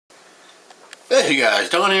Hey guys,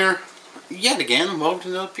 Don here, yet again. Welcome to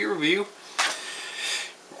another peer review.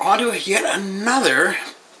 On to yet another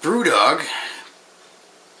Brewdog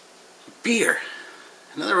beer,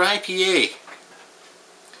 another IPA.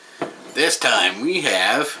 This time we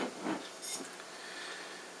have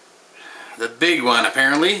the big one.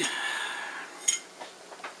 Apparently,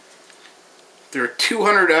 there are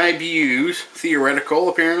 200 IBUs, theoretical.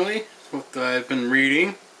 Apparently, what I've been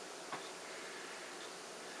reading.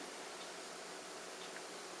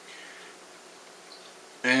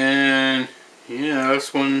 And yeah,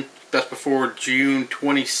 this one best before June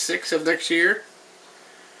 26th of next year.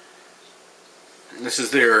 And this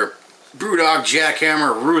is their Brewdog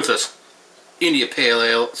Jackhammer Ruthless India Pale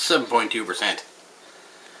Ale, 7.2%.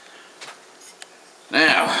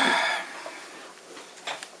 Now,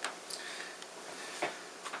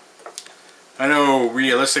 I know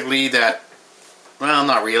realistically that, well,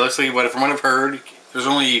 not realistically, but from what I've heard, there's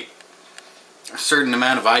only a certain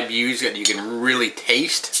amount of IBUs that you can really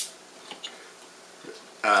taste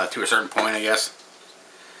to a certain point, I guess.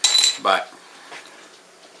 But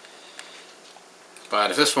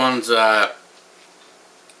if this one's yeah,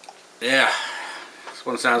 this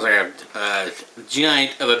one sounds like a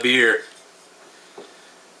giant of a beer.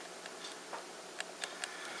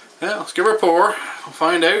 Well, let's give her a pour. We'll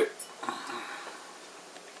find out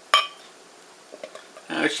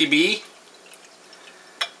how she be.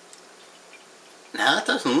 Now that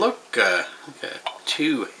doesn't look like a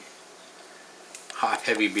too hot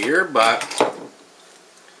heavy beer, but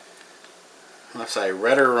unless I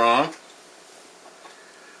read her wrong.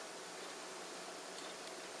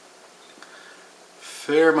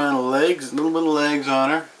 Fair amount of legs, a little bit of legs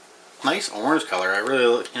on her. Nice orange color. I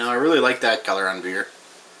really like that color on beer.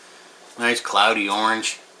 Nice cloudy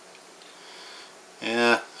orange.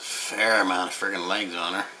 Yeah, fair amount of friggin' legs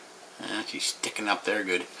on her. Yeah, she's sticking up there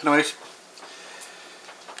good. Anyways,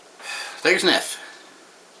 take a sniff.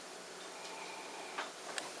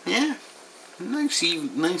 Yeah, nice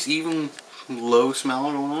even low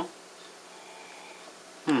smell going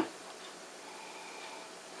on.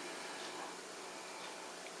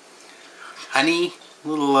 Honey,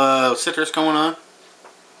 little citrus going on.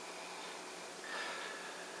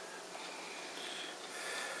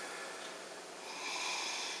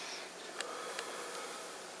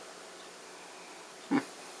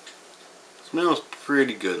 Smells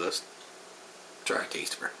pretty good. Let's try a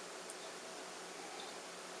taste of her.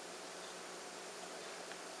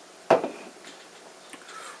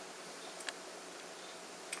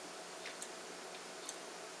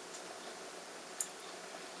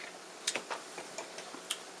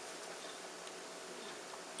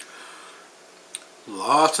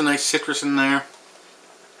 Lots of nice citrus in there.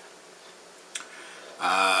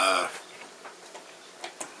 A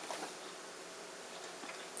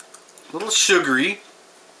little sugary,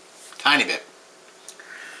 tiny bit.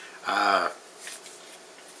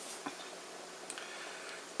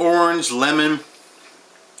 Orange, lemon,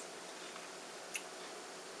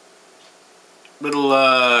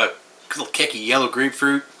 little kick of yellow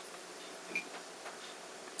grapefruit.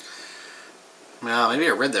 Well, maybe I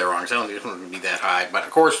read that wrong, so I don't think this one would be that high. But of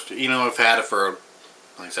course, you know, I've had it for,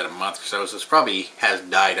 like I said, a month or so, so this probably has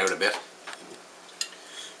died out a bit.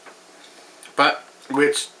 But,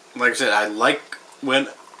 which, like I said, I like when,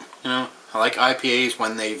 I like IPAs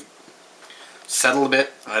when they've settled a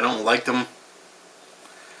bit. I don't like them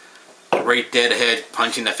right dead ahead,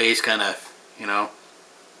 punch in the face kind of,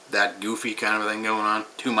 that goofy kind of thing going on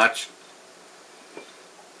too much.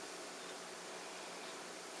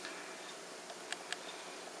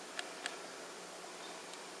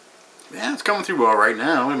 Yeah, it's coming through all right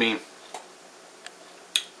now. I mean,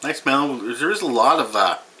 nice smell. There is a lot of,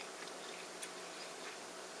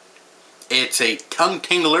 it's a tongue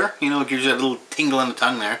tingler. It gives you a little tingle on the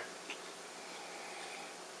tongue there.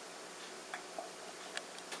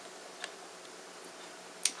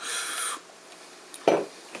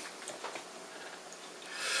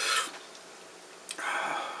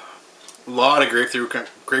 A lot of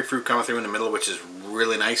grapefruit coming through in the middle, which is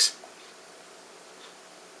really nice.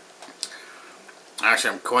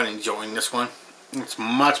 Actually, I'm quite enjoying this one. It's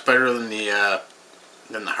much better than the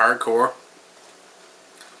hardcore.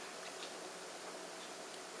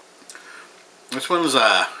 This one's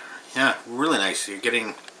yeah, really nice. You get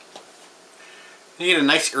a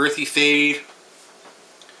nice earthy fade.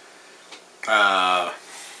 Yeah,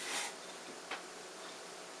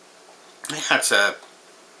 it's a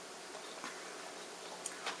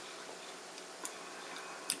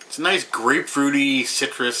nice grapefruity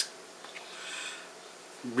citrus.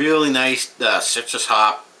 Really nice citrus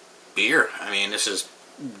hop beer. I mean, this is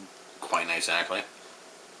quite nice actually.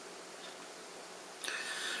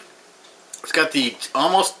 It's got the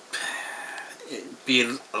almost be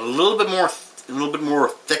a little bit more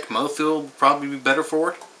thick mouthfeel would probably be better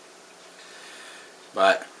for it.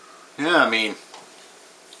 But yeah, I mean,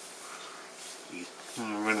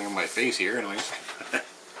 I'm running on my face here, anyways.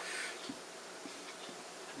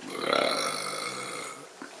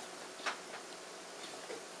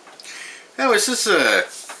 Anyways, this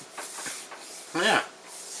yeah,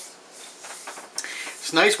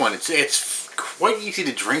 it's a nice one. It's quite easy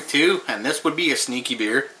to drink too, and this would be a sneaky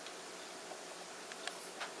beer.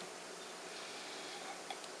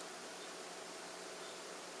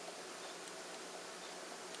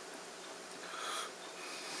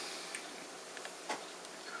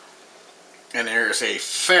 And there's a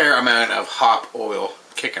fair amount of hop oil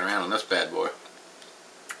kicking around on this bad boy.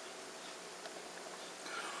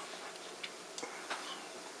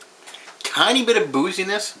 Tiny bit of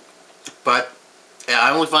booziness, but I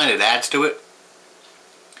always find it adds to it.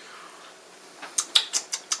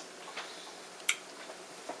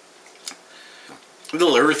 A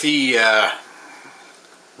little earthy,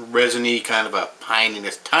 resiny, kind of a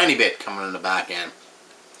pininess, tiny bit coming in the back end.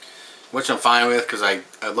 Which I'm fine with, because I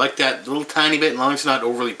like that little tiny bit, as long as it's not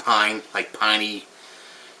overly like piney,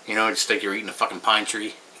 you know, just like you're eating a fucking pine tree.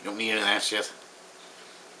 You don't need any of that shit.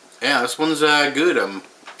 Yeah, this one's good. I'm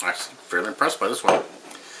actually fairly impressed by this one.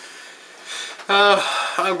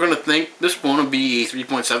 I'm going to think this one will be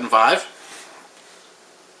 3.75.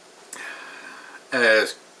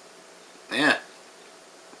 Yeah.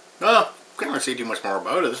 Well, can't really say too much more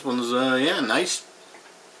about it. This one's, yeah, nice.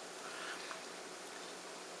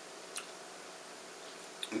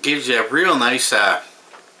 It gives you a real nice,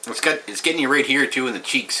 it's getting you right here too in the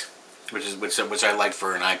cheeks, which I like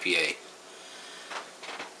for an IPA.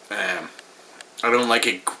 I don't like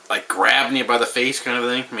it like grabbing you by the face kind of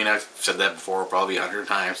thing. I mean, I've said that before probably 100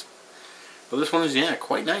 times. But this one is, yeah,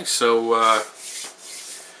 quite nice. So,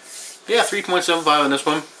 yeah, 3.75 on this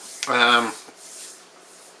one.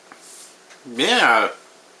 Yeah,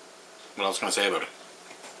 what else can I say about it?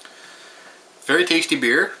 Very tasty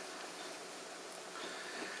beer.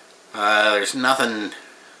 There's nothing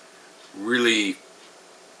really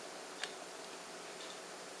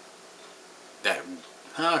that,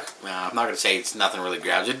 no, I'm not going to say it's nothing really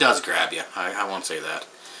grabs. It does grab you. I won't say that.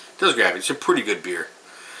 It does grab you. It's a pretty good beer.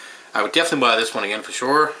 I would definitely buy this one again for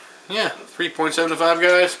sure. Yeah, 3.75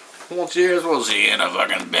 guys. Well, cheers. We'll see you in a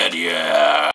fucking bed, yeah.